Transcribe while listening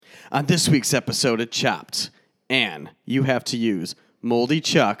On this week's episode of Chopped, Anne, you have to use moldy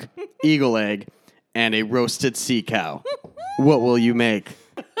chuck, eagle egg, and a roasted sea cow. What will you make?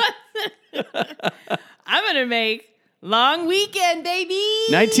 I'm going to make Long Weekend, baby.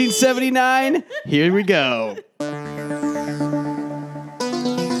 1979, here we go.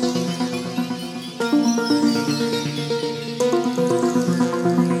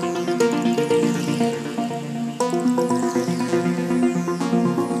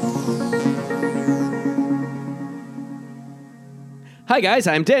 Hi, guys.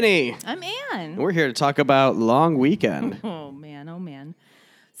 I'm Denny. I'm Ann. We're here to talk about Long Weekend. Oh, man. Oh, man.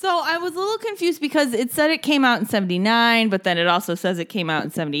 So I was a little confused because it said it came out in 79, but then it also says it came out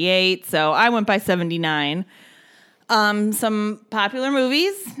in 78. So I went by 79. Some popular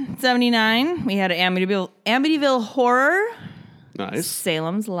movies, 79. We had Amityville Horror. Nice.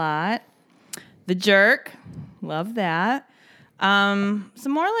 Salem's Lot. The Jerk. Love that. Some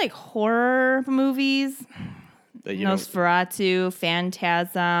more like horror movies. Nosferatu,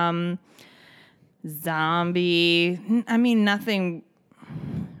 Phantasm, Zombie. I mean, nothing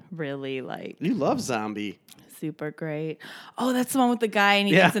really like... You love Zombie. Super great. Oh, that's the one with the guy and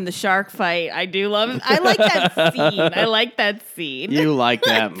he gets in the shark fight. I do love it. I like that scene. You like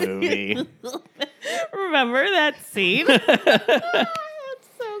that movie. Remember that scene? It's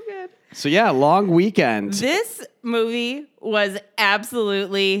so good. So yeah, Long Weekend. This movie was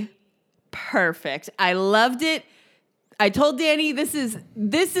absolutely perfect. I loved it. I told Danny this is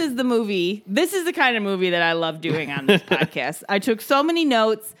the movie. This is the kind of movie that I love doing on this podcast. I took so many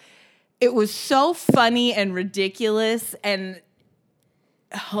notes. It was so funny and ridiculous and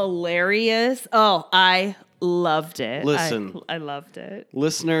hilarious. Oh, I loved it. Listen. I loved it.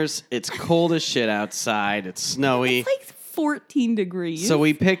 Listeners, it's cold as shit outside. It's snowy. It's like 14 degrees. So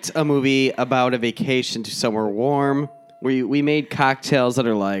we picked a movie about a vacation to somewhere warm. We made cocktails that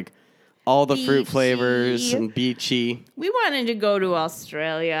are like all the fruit flavors and beachy. We wanted to go to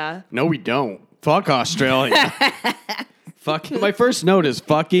Australia. No, we don't. Fuck Australia. My first note is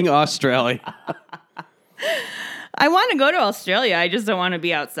fucking Australia. I want to go to Australia. I just don't want to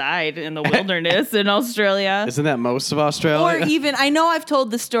be outside in the wilderness in Australia. Isn't that most of Australia? Or even, I know I've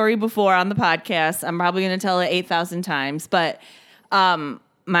told the story before on the podcast. I'm probably going to tell it 8,000 times. But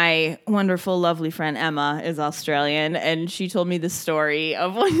my wonderful, lovely friend Emma is Australian. And she told me the story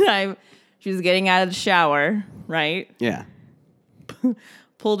of one time she was getting out of the shower, right? Yeah.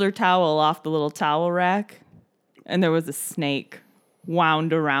 Pulled her towel off the little towel rack. And there was a snake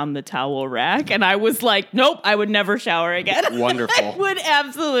wound around the towel rack. And I was like, nope, I would never shower again. Wonderful. I would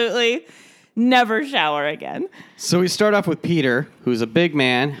absolutely never shower again. So we start off with Peter, who's a big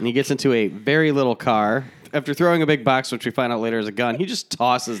man, and he gets into a very little car. After throwing a big box, which we find out later is a gun, he just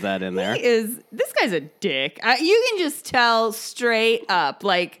tosses that in there. This guy's a dick. You can just tell straight up.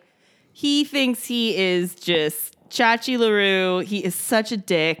 Like, he thinks he is just Chachi LaRue. He is such a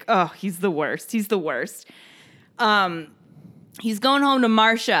dick. Oh, he's the worst. He's the worst. He's going home to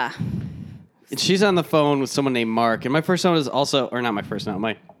Marcia. And she's on the phone with someone named Mark. And my first note is also, or not my first note,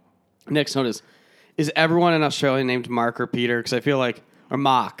 my next note is everyone in Australia named Mark or Peter? Because I feel like, or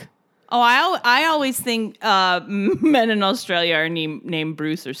Mock. Oh, I always think men in Australia are named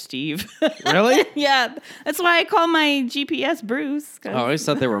Bruce or Steve. Really? Yeah, that's why I call my GPS Bruce. Oh, I always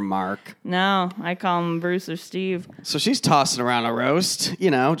thought they were Mark. No, I call him Bruce or Steve. So she's tossing around a roast,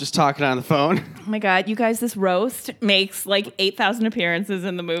 just talking on the phone. Oh my God, you guys, this roast makes like 8,000 appearances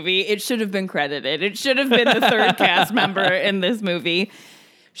in the movie. It should have been credited. It should have been the third cast member in this movie.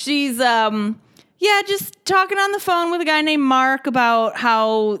 She's, just talking on the phone with a guy named Mark about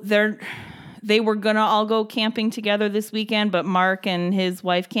how they were going to all go camping together this weekend, but Mark and his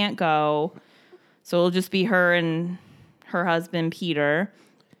wife can't go. So it'll just be her and her husband, Peter.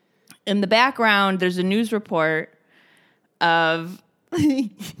 In the background, there's a news report of people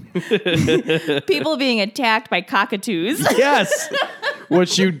being attacked by cockatoos. Yes.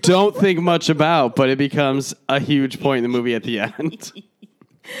 Which you don't think much about, but it becomes a huge point in the movie at the end.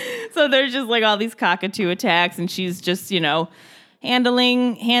 So there's just like all these cockatoo attacks, and she's just,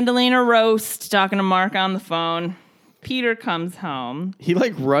 handling a roast, talking to Mark on the phone. Peter comes home. He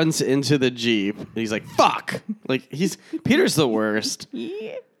runs into the Jeep and he's like, fuck. Peter's the worst.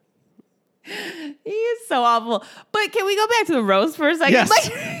 Yeah. He is so awful. But can we go back to the roast for a second?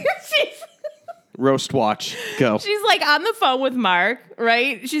 Yes. Roast watch. Go. She's on the phone with Mark,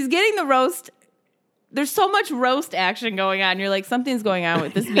 right? She's getting the roast. There's so much roast action going on. You're like, something's going on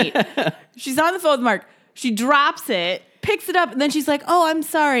with this meat. She's on the phone with Mark. She drops it, picks it up, and then she's like, oh, I'm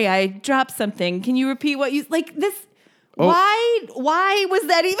sorry. I dropped something. Can you repeat what you... this... Oh. Why was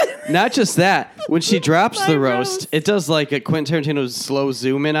that even? Not just that. When she drops My the roast, roast. it does like a Quentin Tarantino's slow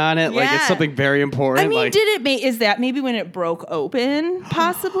zoom in on it. Like Yeah. it's something very important. I mean, like, is that maybe when it broke open,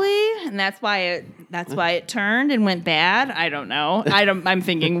 possibly, and that's why it turned and went bad? I don't know. I'm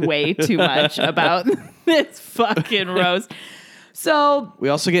thinking way too much about this fucking roast. So we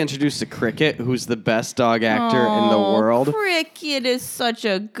also get introduced to Cricket, who's the best dog actor in the world. Cricket is such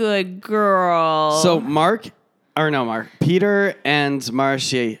a good girl. So Peter and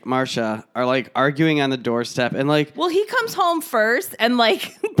Marcia are like arguing on the doorstep and like, well, he comes home first and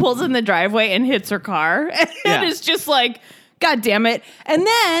like pulls in the driveway and hits her car. And Yeah. it's just like, God damn it. And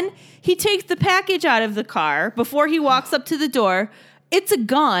then he takes the package out of the car before he walks up to the door. It's a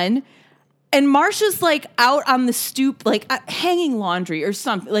gun. And Marcia's like out on the stoop, like hanging laundry or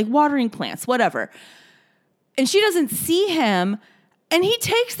something, like watering plants, whatever. And she doesn't see him. And he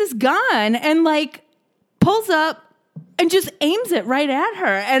takes this gun and like pulls up and just aims it right at her.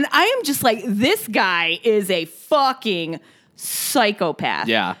 And I am just like, this guy is a fucking psychopath.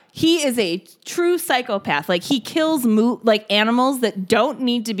 Yeah. He is a true psychopath. Like he kills like animals that don't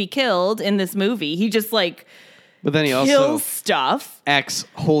need to be killed in this movie. He just like but then he also kills stuff. acts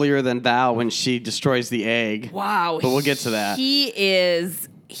holier than thou when she destroys the egg. Wow. But we'll get to that. He is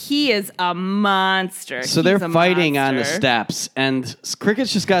a monster. So they're He's a fighting on the monster. steps, and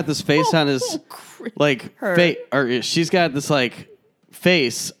Cricket's just got this face on his like face, or she's got this like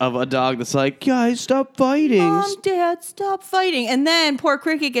face of a dog that's like, guys, stop fighting. Mom, Dad, stop fighting. And then poor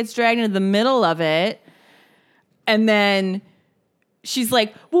Cricket gets dragged into the middle of it. And then she's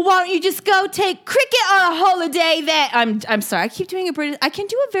like, well, why don't you just go take Cricket on a holiday then? I'm sorry. I keep doing a British. I can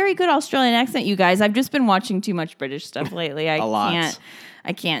do a very good Australian accent, you guys. I've just been watching too much British stuff lately.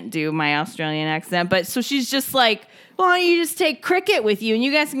 I can't do my Australian accent. But so she's just like, why don't you just take Cricket with you and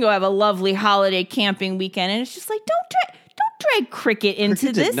you guys can go have a lovely holiday camping weekend. And it's just like, don't drag Cricket into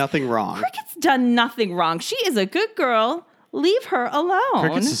Cricket this. did nothing wrong. Cricket's done nothing wrong. She is a good girl. Leave her alone.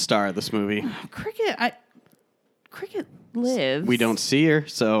 Cricket's the star of this movie. Cricket lives. We don't see her,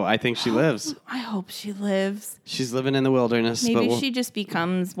 so I think she lives. I hope she lives. She's living in the wilderness. Maybe she just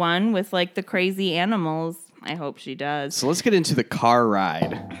becomes one with like the crazy animals. I hope she does. So let's get into the car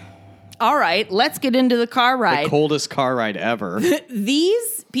ride. All right, let's get into the car The ride. coldest car ride ever.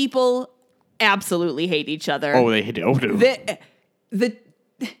 These people absolutely hate each other. Oh, they do.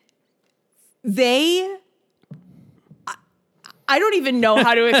 They I don't even know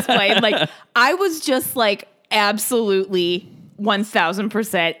how to explain. Like, I was just like absolutely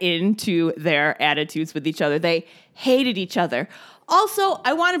 1000% into their attitudes with each other. They hated each other. Also,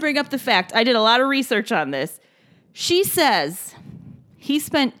 I want to bring up the fact, I did a lot of research on this. She says he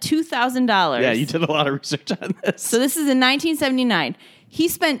spent $2,000. Yeah, you did a lot of research on this. So this is in 1979. He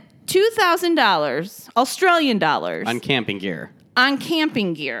spent $2,000, Australian dollars, On camping gear. on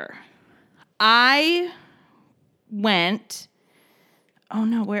camping gear. I went,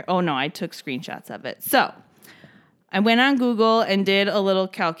 I took screenshots of it. So I went on Google and did a little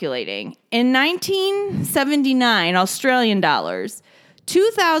calculating. In 1979 Australian dollars,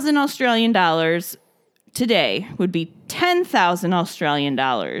 2,000 Australian dollars today would be 10,000 Australian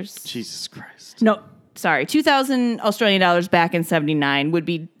dollars. Jesus Christ. No, sorry, 2,000 Australian dollars back in 79 would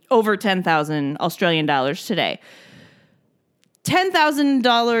be over 10,000 Australian dollars today.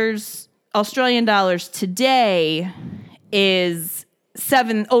 $10,000 Australian dollars today is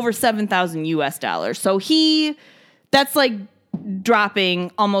over 7,000 US dollars. So that's like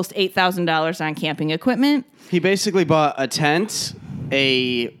dropping almost $8,000 on camping equipment. He basically bought a tent,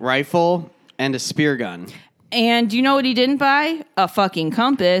 a rifle, and a spear gun. And do you know what he didn't buy? A fucking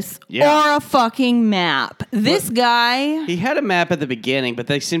compass Yeah. or a fucking map. This guy. He had a map at the beginning, but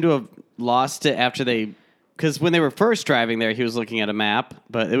they seem to have lost it after because when they were first driving there, he was looking at a map,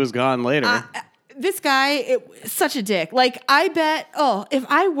 but it was gone later. This guy, such a dick. Like, I bet, if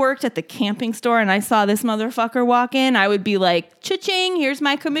I worked at the camping store and I saw this motherfucker walk in, I would be like, cha-ching, here's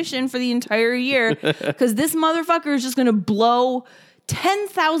my commission for the entire year. Because this motherfucker is just going to blow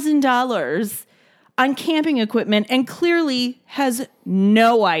 $10,000 on camping equipment and clearly has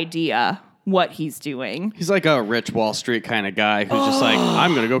no idea what he's doing. He's like a rich Wall Street kind of guy who's just like,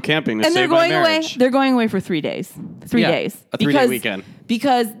 I'm going to go camping to And save my marriage. They're going away for 3 days. 3 days. A 3-day weekend.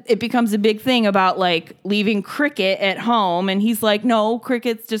 Because it becomes a big thing about like leaving Cricket at home. And he's like, no,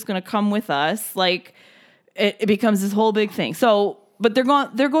 Cricket's just going to come with us. Like it becomes this whole big thing. So, but they're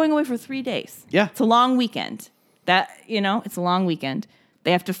going away for 3 days. Yeah. It's a long weekend. It's a long weekend.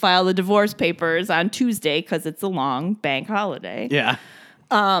 They have to file the divorce papers on Tuesday because it's a long bank holiday. Yeah.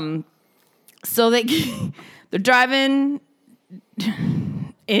 So they're driving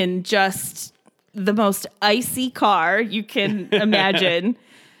in just the most icy car you can imagine,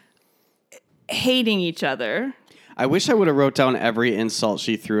 hating each other. I wish I would have wrote down every insult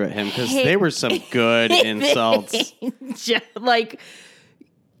she threw at him because they were some good insults. Like,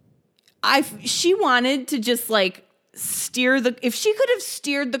 she wanted to just like if she could have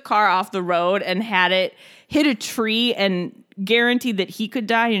steered the car off the road and had it hit a tree and guaranteed that he could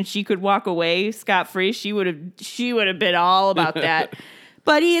die and she could walk away scot-free, she would have been all about that.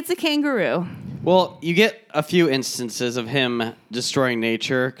 Buddy, it's a kangaroo. Well, you get a few instances of him destroying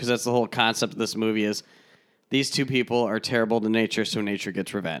nature because that's the whole concept of this movie is these two people are terrible to nature, so nature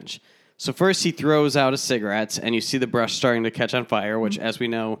gets revenge. So first he throws out a cigarette, and you see the brush starting to catch on fire, which, as we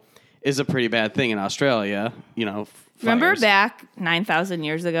know, is a pretty bad thing in Australia. You know, remember back 9,000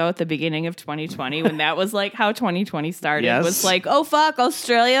 years ago at the beginning of 2020 when that was like how 2020 started? Yes. Was like, oh fuck,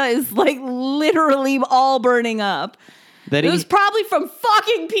 Australia is like literally all burning up. It was probably from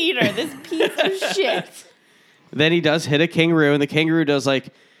fucking Peter, this piece of shit. Then he does hit a kangaroo, and the kangaroo does like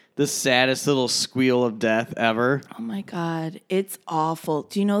the saddest little squeal of death ever. Oh my God. It's awful.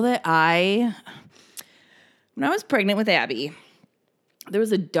 Do you know that when I was pregnant with Abby, there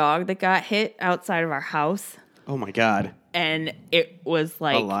was a dog that got hit outside of our house. Oh my God. And it was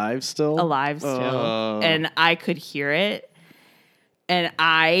like alive still. And I could hear it. And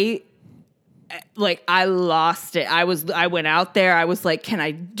I lost it. I went out there. I was like, can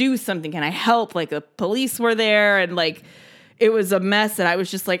I do something? Can I help? Like the police were there and like it was a mess. And I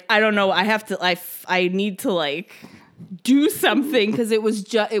was just like, I don't know. I need to like do something because it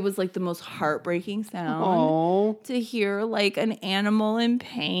was like the most heartbreaking sound to hear like an animal in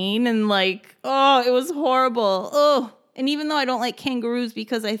pain and like, oh, it was horrible. Oh, and even though I don't like kangaroos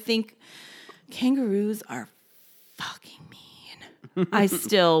because I think kangaroos are fucking mean, I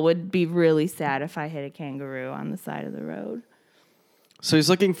still would be really sad if I hit a kangaroo on the side of the road. So he's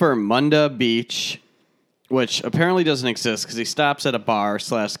looking for Munda Beach, which apparently doesn't exist because he stops at a bar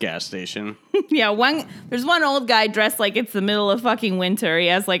 / gas station. Yeah, there's one old guy dressed like it's the middle of fucking winter. He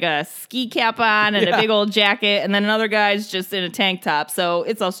has like a ski cap on and a big old jacket, and then another guy's just in a tank top. So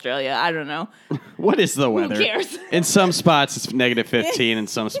it's Australia. I don't know. What is the weather? Who cares? In some spots, it's negative 15. In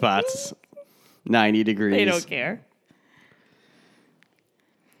some spots, 90 degrees. They don't care.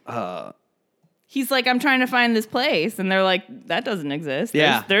 He's like, I'm trying to find this place. And they're like, that doesn't exist.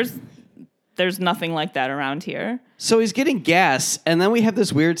 Yeah. There's nothing like that around here. So he's getting gas, and then we have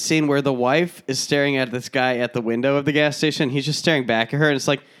this weird scene where the wife is staring at this guy at the window of the gas station. He's just staring back at her, and it's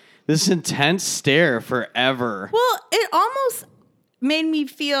like this intense stare forever. Well, it almost made me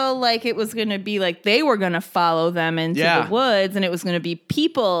feel like it was going to be like they were going to follow them into the woods, and it was going to be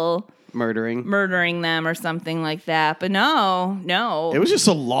people murdering them or something like that. But no. It was just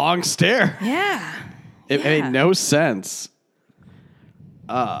a long stare. Yeah. It made no sense.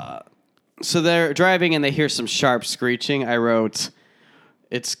 So they're driving and they hear some sharp screeching. I wrote,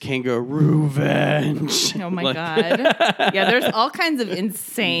 it's kangaroo revenge. Oh my God. Yeah, there's all kinds of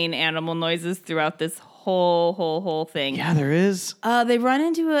insane animal noises throughout this whole thing. Yeah, there is. They run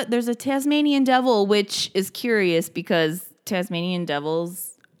into there's a Tasmanian devil, which is curious because Tasmanian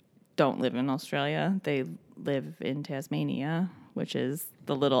devils don't live in Australia. They live in Tasmania, which is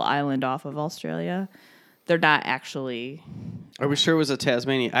the little island off of Australia. They're not actually. Are we sure it was a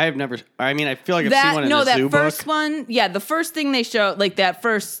Tasmanian? I feel like I've seen one in the zoo book. No, that first one, yeah, the first thing they showed, like that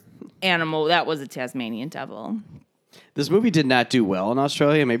first animal, that was a Tasmanian devil. This movie did not do well in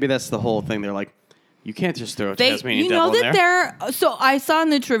Australia. Maybe that's the whole thing. They're like, you can't just throw a Tasmanian devil in there. So I saw in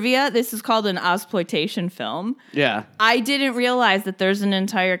the trivia, this is called an Ozploitation film. Yeah. I didn't realize that there's an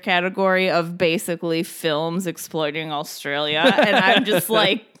entire category of basically films exploiting Australia. And I'm just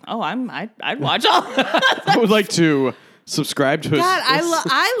like, I'd watch all. I would like to subscribe to God,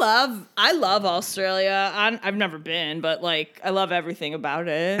 I love Australia. I've never been, but like I love everything about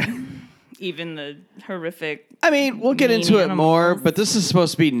it. Even the horrific. I mean, we'll get into it more, but this is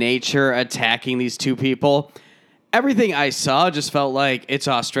supposed to be nature attacking these two people. Everything I saw just felt like it's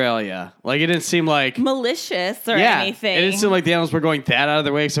Australia. Like, it didn't seem like malicious or anything. It didn't seem like the animals were going that out of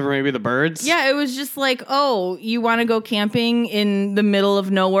their way, except for maybe the birds. Yeah, it was just like, oh, you want to go camping in the middle of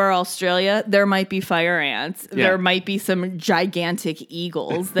nowhere, Australia? There might be fire ants. Yeah. There might be some gigantic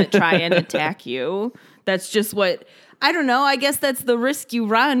eagles that try and attack you. That's just what... I don't know. I guess that's the risk you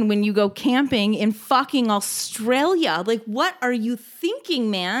run when you go camping in fucking Australia. Like, what are you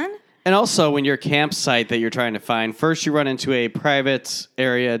thinking, man? And also, when your campsite that you're trying to find, first you run into a private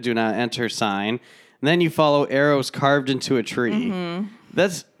area, do not enter sign, and then you follow arrows carved into a tree. Mm-hmm.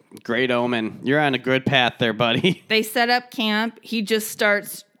 That's great omen. You're on a good path there, buddy. They set up camp. He just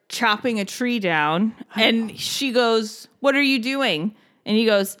starts chopping a tree down, and she goes, "What are you doing?" And he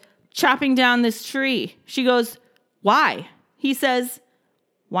goes, chopping down this tree. She goes, why? He says,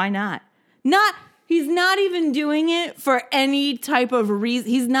 why not? He's not even doing it for any type of reason.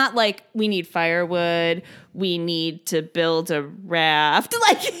 He's not like, we need firewood. We need to build a raft.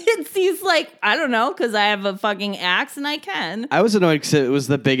 Like, he's like, I don't know, because I have a fucking axe and I can. I was annoyed because it was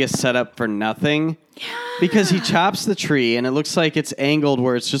the biggest setup for nothing. Yeah. Because he chops the tree and it looks like it's angled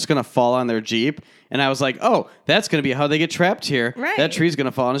where it's just going to fall on their Jeep. And I was like, oh, that's going to be how they get trapped here. Right. That tree's going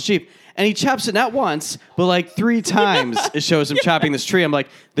to fall on his Jeep. And he chops it not once, but like 3 times it shows him chopping this tree. I'm like,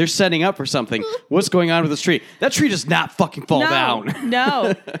 they're setting up for something. What's going on with this tree? That tree does not fucking fall down.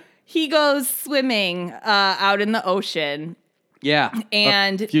 No. He goes swimming out in the ocean. Yeah.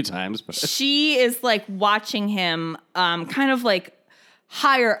 And a few times. But. She is like watching him kind of like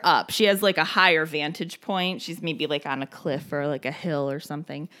higher up. She has like a higher vantage point. She's maybe like on a cliff or like a hill or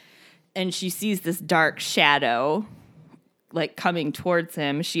something. And she sees this dark shadow like coming towards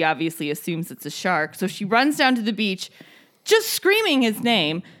him. She obviously assumes it's a shark. So she runs down to the beach, just screaming his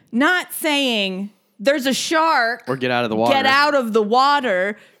name, not saying there's a shark. Or get out of the water. Get out of the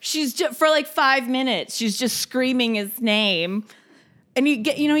water. She's just, for like 5 minutes, she's just screaming his name. And he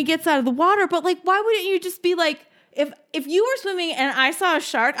gets out of the water, but like, why wouldn't you just be like, if you were swimming and I saw a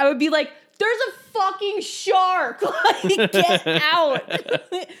shark, I would be like, there's a fucking shark. Like, get out.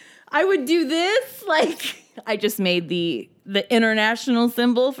 I would do this. Like, I just made the international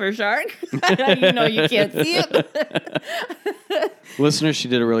symbol for shark. You know you can't see it. Listeners, she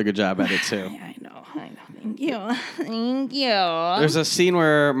did a really good job at it too. I know. Thank you. There's a scene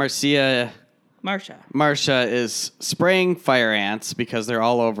where Marcia is spraying fire ants because they're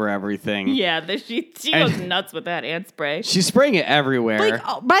all over everything. Yeah, she goes nuts with that ant spray. She's spraying it everywhere. Like,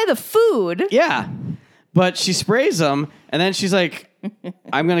 by the food. Yeah. But she sprays them, and then she's like,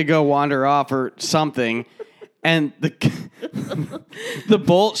 I'm going to go wander off or something. And the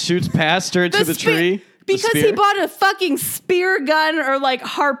bolt shoots past her into the tree. Because he bought a fucking spear gun or like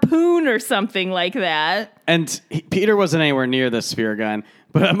harpoon or something like that. And Peter wasn't anywhere near the spear gun.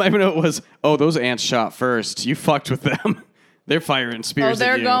 But my note was, those ants shot first. You fucked with them. They're firing spears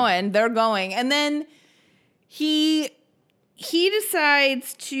at you. They're going. And then he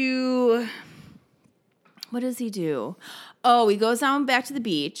decides to... What does he do? Oh, he goes down back to the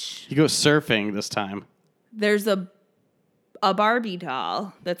beach. He goes surfing this time. There's a Barbie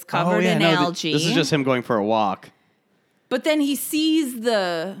doll that's covered in algae. This is just him going for a walk. But then he sees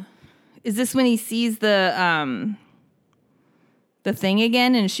is this when he sees the thing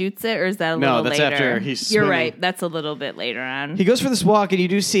again and shoots it, or is that a little later? No, that's after he's swimming. You're right. That's a little bit later on. He goes for this walk, and you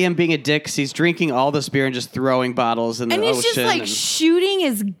do see him being a dick 'cause he's drinking all this beer and just throwing bottles in the ocean. And he's just like shooting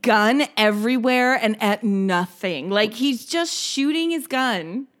his gun everywhere and at nothing. Like, he's just shooting his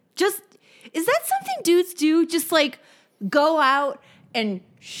gun. Is that something dudes do? Just like go out and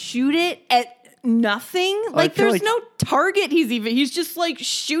shoot it at nothing? Like, there's no target he's just like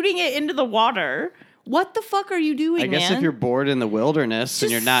shooting it into the water. What the fuck are you doing, I guess man? if you're bored in the wilderness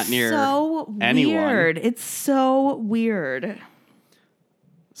and you're not near anyone. Weird. It's so weird.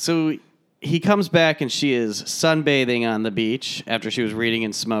 So he comes back and she is sunbathing on the beach after she was reading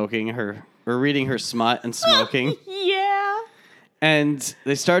and smoking reading her smut and smoking. Yeah. And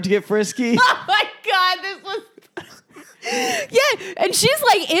they start to get frisky. Oh my God, this was... Yeah, and she's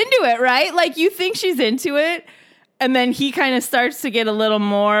like into it, right? Like, you think she's into it, and then he kind of starts to get a little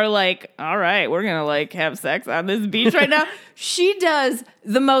more like, all right, we're going to like have sex on this beach right now. She does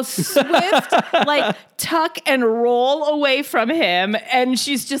the most swift, like tuck and roll away from him. And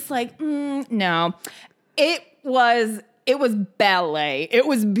she's just like, no. It was ballet. It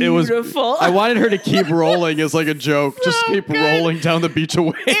was beautiful. I wanted her to keep rolling as like a joke. So just keep rolling down the beach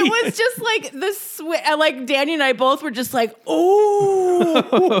away. It was just like like Danny and I both were just like, ooh,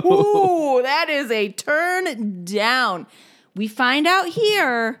 that is a turn down. We find out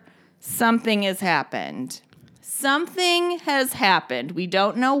here something has happened. Something has happened. We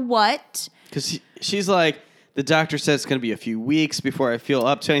don't know what. Because she's like, the doctor says it's going to be a few weeks before I feel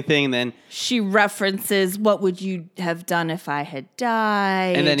up to anything. And then she references, what would you have done if I had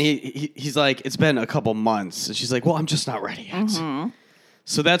died? And then he's like, it's been a couple months. And she's like, well, I'm just not ready yet. Mm-hmm.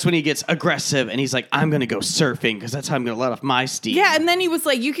 So that's when he gets aggressive. And he's like, I'm going to go surfing because that's how I'm going to let off my steam. Yeah. And then he was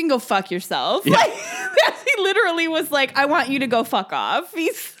like, you can go fuck yourself. Yeah. Like, he literally was like, I want you to go fuck off.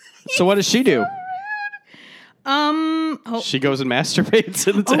 So what does she do? So she goes and masturbates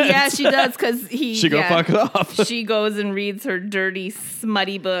in the tent. Oh yeah, she does because she go fuck it off. She goes and reads her dirty,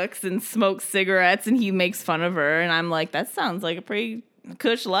 smutty books and smokes cigarettes, and he makes fun of her. And I'm like, that sounds like a pretty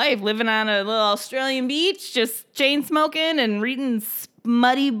cush life, living on a little Australian beach, just chain smoking and reading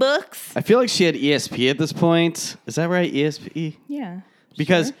smutty books. I feel like she had ESP at this point. Is that right? ESP? Yeah.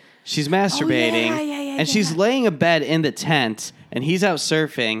 Because She's masturbating, yeah, and she's laying a bed in the tent, and he's out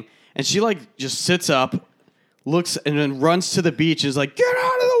surfing, and she like just sits up, looks, and then runs to the beach. And is like, get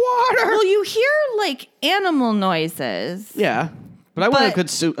out of the water. Well, you hear like animal noises. Yeah, but I wouldn't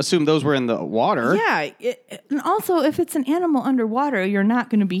could assume those were in the water. Yeah, and also if it's an animal underwater, you're not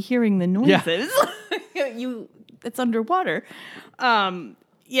going to be hearing the noises. Yeah. It's underwater.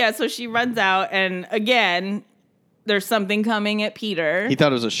 Yeah, so she runs out, and again, there's something coming at Peter. He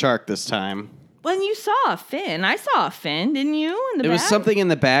thought it was a shark this time. When you saw a fin, I saw a fin, didn't you? In the back? It was something in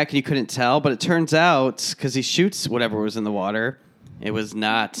the back, and you couldn't tell, but it turns out, because he shoots whatever was in the water, it was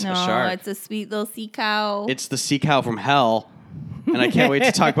not a shark. No, it's a sweet little sea cow. It's the sea cow from hell, and I can't wait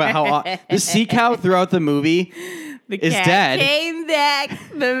to talk about how the sea cow throughout the movie is dead. Came back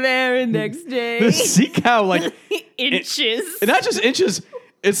the very next day. The sea cow, like inches. And not just inches.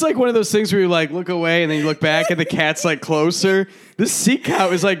 It's like one of those things where you like look away and then you look back and the cat's like closer. This sea cow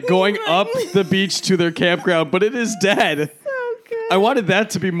is like going up the beach to their campground, but it is dead. So good. I wanted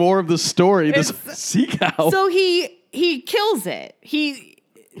that to be more of the story. This sea cow. So he kills it. He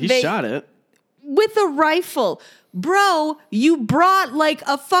shot it with a rifle. Bro, you brought like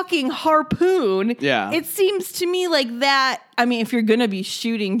a fucking harpoon. Yeah. It seems to me like that. I mean, if you're going to be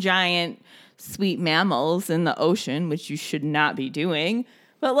shooting giant sweet mammals in the ocean, which you should not be doing,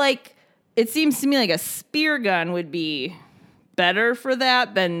 but like it seems to me like a spear gun would be better for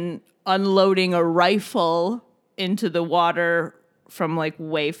that than unloading a rifle into the water from like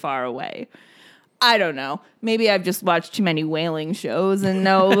way far away. I don't know. Maybe I've just watched too many whaling shows and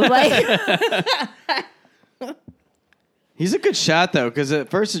know like He's a good shot, though, because at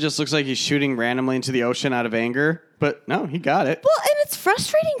first it just looks like he's shooting randomly into the ocean out of anger. But no, he got it. Well, and it's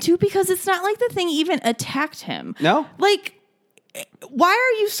frustrating, too, because it's not like the thing even attacked him. No? Like, why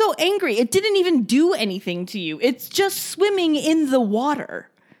are you so angry? It didn't even do anything to you. It's just swimming in the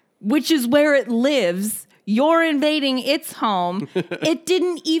water, which is where it lives. You're invading its home. It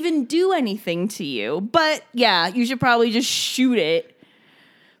didn't even do anything to you. But, yeah, you should probably just shoot it.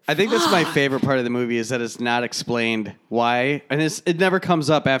 I think that's my favorite part of the movie is that it's not explained why. And it never comes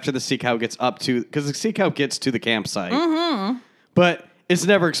up after the sea cow gets up to... Because the sea cow gets to the campsite. Mm-hmm. But it's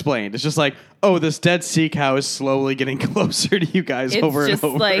never explained. It's just like, oh, this dead sea cow is slowly getting closer to you guys over and over. It's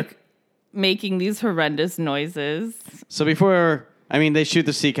just like making these horrendous noises. So before... I mean, they shoot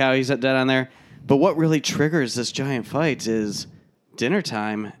the sea cow. He's dead on there. But what really triggers this giant fight is dinner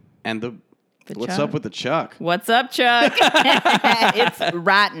time and the what's Chuck. up with the Chuck? What's up, Chuck? It's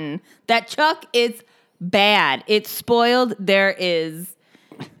rotten. That Chuck is bad. It's spoiled. There is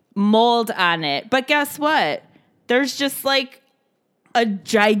mold on it. But guess what? There's just like a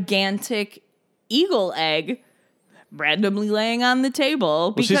gigantic eagle egg randomly laying on the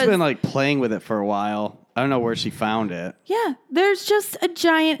table. Well, she's been like playing with it for a while. I don't know where she found it. Yeah, there's just a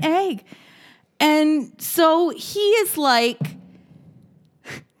giant egg. And so he's like,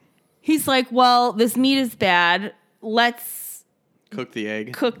 well, this meat is bad. Let's cook the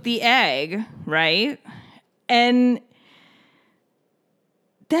egg, right? And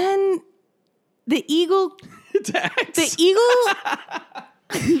then the eagle attacks. The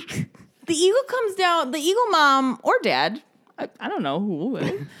eagle comes down. The eagle mom or dad, I don't know who.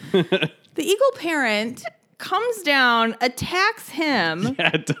 The eagle parent comes down, attacks him.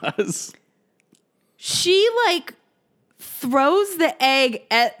 Yeah, it does. She like throws the egg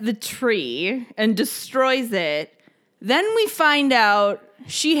at the tree and destroys it. Then we find out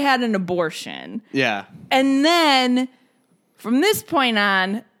she had an abortion. Yeah. And then from this point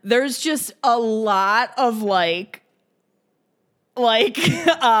on, there's just a lot of like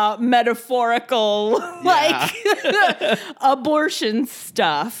metaphorical like abortion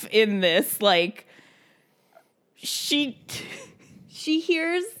stuff in this. Like she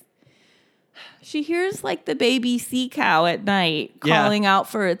hears like the baby sea cow at night calling out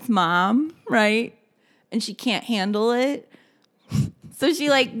for its mom, right? And she can't handle it. So she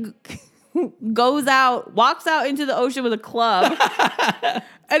like walks out into the ocean with a club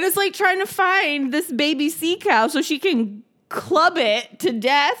and is like trying to find this baby sea cow so she can club it to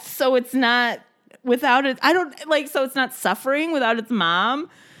death so it's not without it. So it's not suffering without its mom.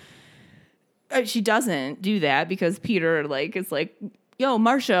 She doesn't do that because Peter is like, yo,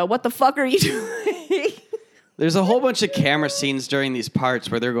 Marcia, what the fuck are you doing? There's a whole bunch of camera scenes during these parts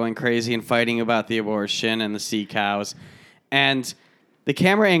where they're going crazy and fighting about the abortion and the sea cows. And the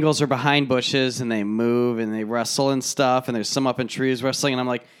camera angles are behind bushes and they move and they wrestle and stuff. And there's some up in trees wrestling. And I'm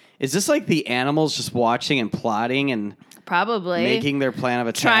like, is this like the animals just watching and plotting and probably making their plan of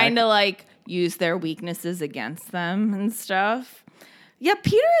attack? Trying to use their weaknesses against them and stuff. Yeah,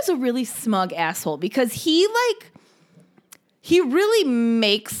 Peter is a really smug asshole because he he really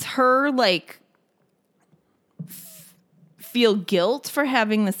makes her like feel guilt for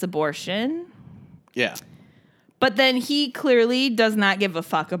having this abortion. Yeah. But then he clearly does not give a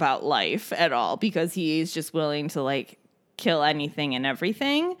fuck about life at all because he's just willing to like kill anything and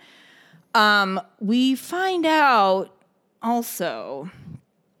everything. We find out also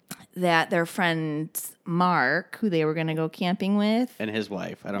that their friend Mark, who they were going to go camping with, And his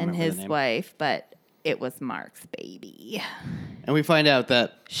wife. I don't and remember his the name. wife, but it was Mark's baby. And we find out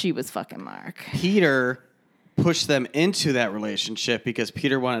that She was fucking Mark. Peter pushed them into that relationship because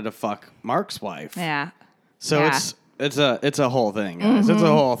Peter wanted to fuck Mark's wife. Yeah. So Yeah. it's a whole thing, guys. It's a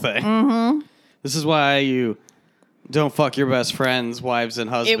whole thing. Mm-hmm. This is why you don't fuck your best friends, wives, and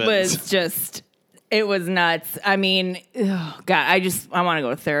husbands. It was nuts. I mean, oh God, I want to go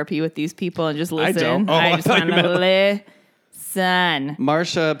to therapy with these people and just listen. don't. Oh, I I just thought want you to meant- listen.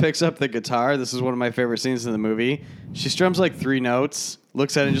 Marsha picks up the guitar. This is one of my favorite scenes in the movie. She strums like 3 notes,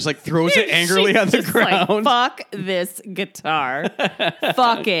 looks at it, and just like throws it angrily on the She's just like, ground. fuck this guitar.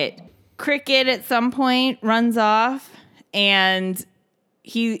 Fuck it. Cricket at some point runs off, and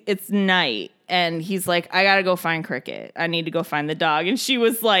it's night. And he's like, I gotta go find Cricket. I need to go find the dog. And she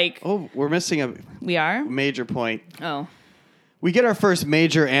was like, Oh, we're missing a we are? major point. Oh. We get our first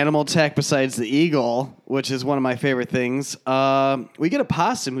major animal attack besides the eagle, which is one of my favorite things. We get a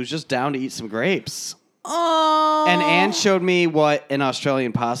possum who's just down to eat some grapes. Oh. And Anne showed me what an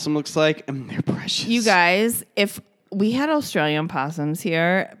Australian possum looks like, and they're precious. You guys, if we had Australian possums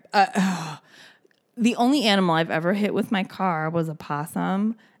here, the only animal I've ever hit with my car was a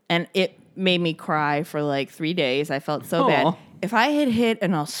possum, and it made me cry for like 3 days. I felt so Aw. bad. If I had hit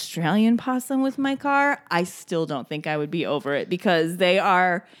an Australian possum with my car, I still don't think I would be over it because they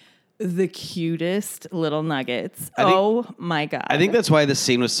are the cutest little nuggets. Oh my God. I think that's why this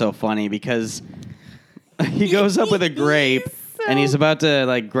scene was so funny, because he goes up with a grape and he's about to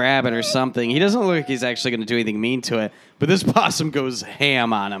like grab it or something. He doesn't look like he's actually going to do anything mean to it, but this possum goes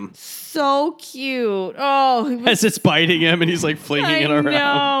ham on him so cute. Oh, he was as it's biting him, and he's like flinging it around. I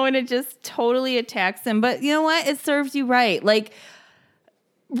know, and it just totally attacks him. But you know what? It serves you right. Like,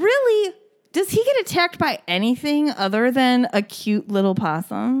 really, does he get attacked by anything other than a cute little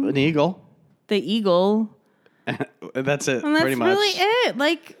possum? An eagle. The eagle. That's it, And that's pretty much. really it.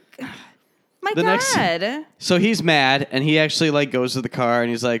 Like, my The next- God. So he's mad, and he actually like goes to the car, and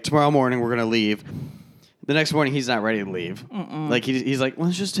he's like, tomorrow morning we're going to leave. The next morning, he's not ready to leave. Like, he's like,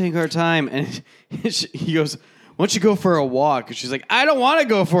 let's just take our time. And he goes, why don't you go for a walk? And she's like, I don't want to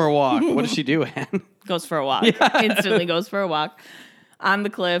go for a walk. What does she do, Anne? Goes for a walk. Instantly goes for a walk on the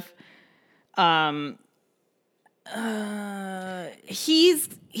cliff.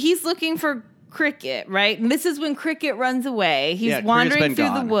 He's looking for Cricket, right? And this is when Cricket runs away. He's Yeah, Cricket's wandering been through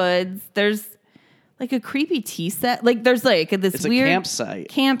gone. the woods. There's like a creepy tea set. Like there's like this It's a weird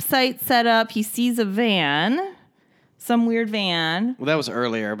campsite. set up. He sees a van, some weird van. Well, that was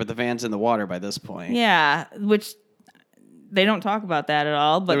earlier, but the van's in the water by this point. Yeah, which they don't talk about that at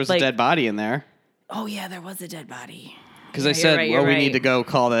all. But There was like, a dead body in there. oh yeah, there was a dead body. Because Yeah, I you're said, right, well, you're we right. need to go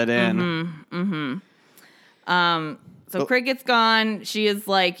call that in. So Cricket's gone. She is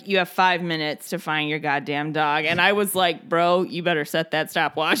like, you have 5 minutes to find your goddamn dog. And I was like, bro, you better set that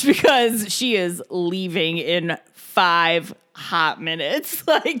stopwatch because she is leaving in 5 hot minutes,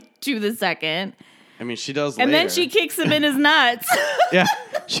 like to the second. I mean, she does And later. then she kicks him in his nuts. Yeah,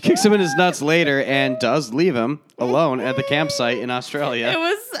 she kicks him in his nuts later and does leave him alone at the campsite in Australia. It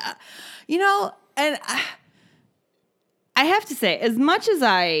was, and I have to say, as much as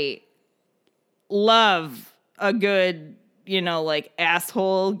I love a good, like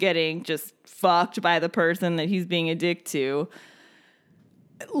asshole getting just fucked by the person that he's being a dick to,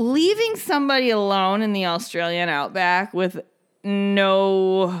 leaving somebody alone in the Australian outback with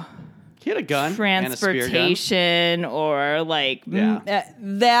no He had a gun and a spear gun. transportation or like, Yeah.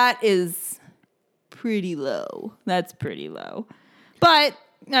 that is pretty low. That's pretty low. But,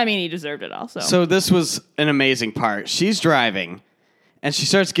 I mean, he deserved it also. So this was an amazing part. She's driving, and she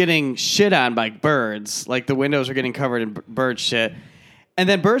starts getting shit on by birds. Like, the windows are getting covered in bird shit. And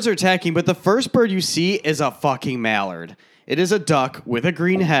then birds are attacking, but the first bird you see is a fucking mallard. It is a duck with a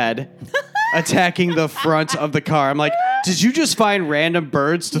green head attacking the front of the car. I'm like, did you just find random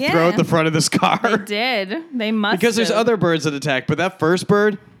birds to throw at the front of this car? Did. They must Because there's have. other birds that attack, but that first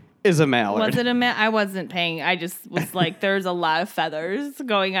bird is a mallard. Was it a I wasn't paying. I just was like, there's a lot of feathers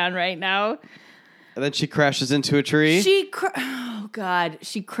going on right now. And then she crashes into a tree. Oh God,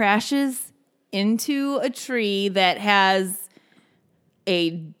 she crashes into a tree that has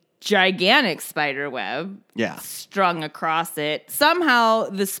a gigantic spider web Yeah. strung across it. Somehow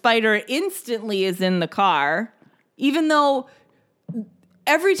the spider instantly is in the car Even though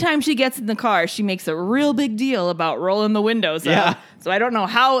every time she gets in the car, she makes a real big deal about rolling the windows up. So I don't know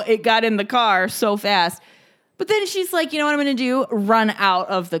how it got in the car so fast. But then she's like, you know what I'm going to do? Run out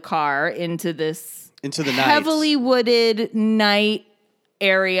of the car into the heavily wooded night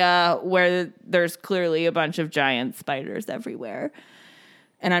area where there's clearly a bunch of giant spiders everywhere.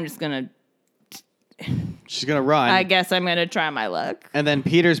 And I'm just going to... She's going to run. I guess I'm going to try my luck. And then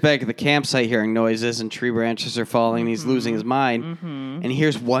Peter's back at the campsite hearing noises and tree branches are falling and he's losing his mind. And he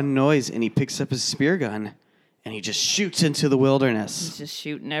hears one noise and he picks up his spear gun and he just shoots into the wilderness. He's just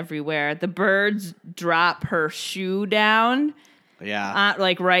shooting everywhere. The birds drop her shoe down. Yeah.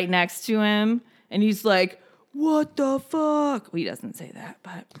 Like right next to him. And he's like, what the fuck? Well, he doesn't say that,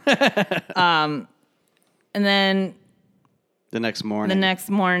 but... and then... The next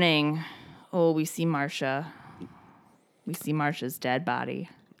morning, we see Marcia. We see Marcia's dead body.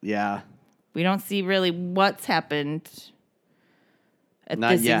 Yeah. We don't see really what's happened at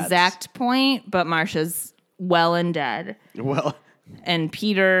Not this yet. exact point, but Marcia's well and dead. Well... And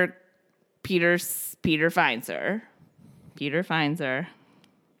Peter finds her. Peter finds her.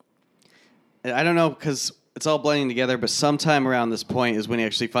 I don't know, because it's all blending together, but sometime around this point is when he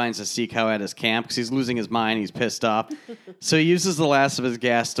actually finds a sea cow at his camp, because he's losing his mind, he's pissed off. So he uses the last of his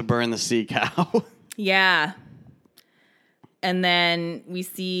gas to burn the sea cow. Yeah. And then we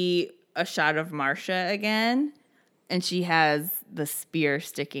see a shot of Marcia again, and she has the spear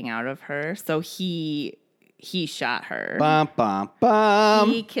sticking out of her. So he shot her. Bum, bum, bum.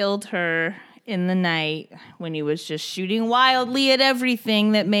 He killed her in the night when he was just shooting wildly at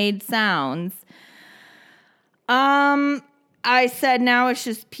everything that made sounds. I said now it's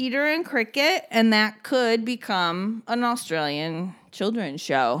just Peter and Cricket, and that could become an Australian children's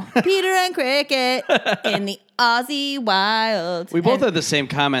show. Peter and Cricket in the Aussie wild. We both had the same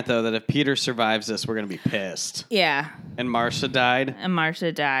comment, though, that if Peter survives this, we're going to be pissed. Yeah. And Marcia died.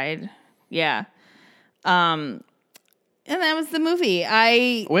 Yeah. And that was the movie.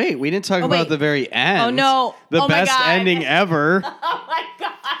 Wait, we didn't talk about the very end. Oh, no. The Oh, my best God. ending ever. Oh, my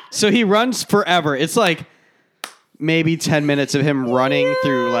God. So he runs forever. It's like maybe 10 minutes of him running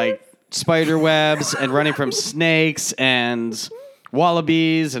through like spider webs and running from snakes and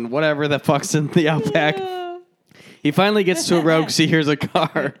wallabies and whatever the fuck's in the outback. He finally gets to a road because he hears a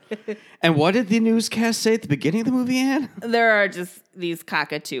car. And what did the newscast say at the beginning of the movie, Ann? There are just these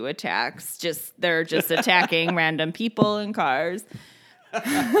cockatoo attacks. They're just attacking random people and cars.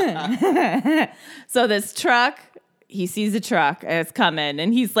 So this truck, he sees a truck and it's coming,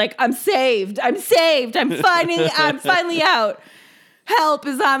 and he's like, "I'm saved! I'm saved! I'm finally out! Help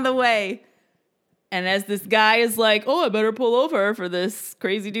is on the way!" And as this guy is like, "Oh, I better pull over for this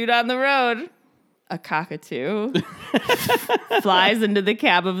crazy dude on the road," a cockatoo flies into the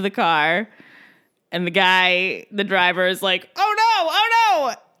cab of the car, and the driver is like, oh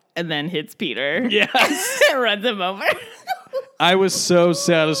no, and then hits Peter. Yes. And runs him over. I was so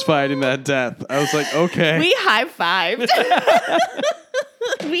satisfied in that death. I was like, okay. We high-fived.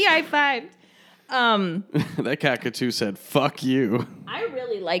 That cockatoo said, fuck you. I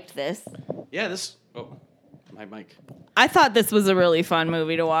really liked this. Yeah, oh, my mic. I thought this was a really fun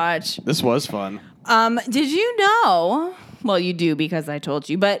movie to watch. This was fun. Did you know, well, you do because I told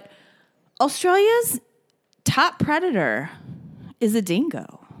you, but Australia's top predator is a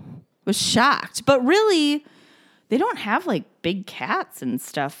dingo. Was shocked. But really, they don't have like big cats and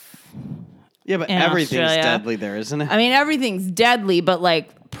stuff. Yeah, but in everything's Australia. deadly there, isn't it? I mean, everything's deadly, but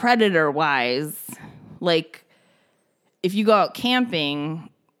like predator-wise, like if you go out camping,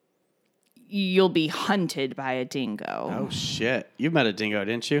 you'll be hunted by a dingo. Oh, shit. You met a dingo,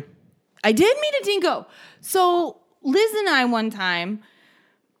 didn't you? I did meet a dingo. So Liz and I one time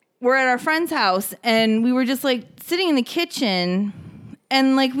were at our friend's house, and we were just like sitting in the kitchen,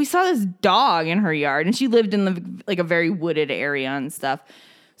 and like we saw this dog in her yard, and she lived in like a very wooded area and stuff.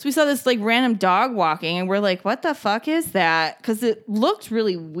 So we saw this like random dog walking, and we're like, "What the fuck is that?" Because it looked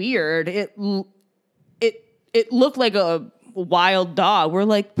really weird. It looked like a wild dog. We're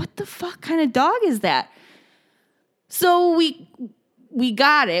like, "What the fuck kind of dog is that?" So we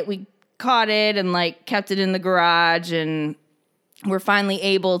got it. We caught it and like kept it in the garage, and we're finally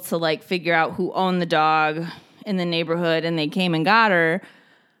able to like figure out who owned the dog in the neighborhood, and they came and got her.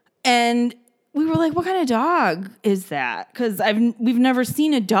 And we were like, "What kind of dog is that?" Because we've never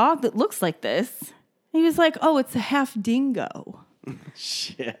seen a dog that looks like this. And he was like, "Oh, it's a half dingo."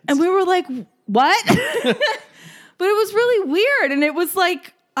 Shit. And we were like, "What?" But it was really weird, and it was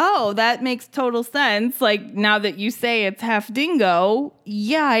like, oh, that makes total sense. Like, now that you say it's half dingo,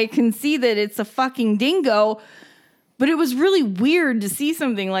 yeah, I can see that it's a fucking dingo. But it was really weird to see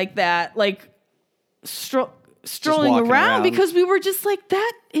something like that. Like, strolling walking around around. because we were just like,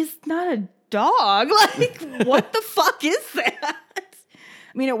 that is not a dog. Like, what the fuck is that?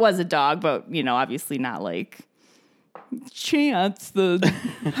 I mean, it was a dog, but, obviously not like Chance, the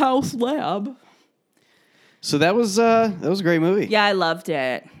house lab. So that was a great movie. Yeah, I loved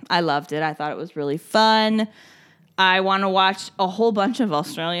it. I thought it was really fun. I want to watch a whole bunch of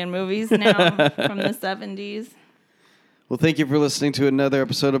Australian movies now from the 70s. Well, thank you for listening to another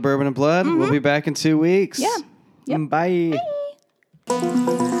episode of Bourbon and Blood. We'll be back in 2 weeks. Yeah. Yep. Bye.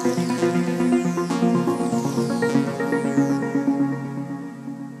 Bye.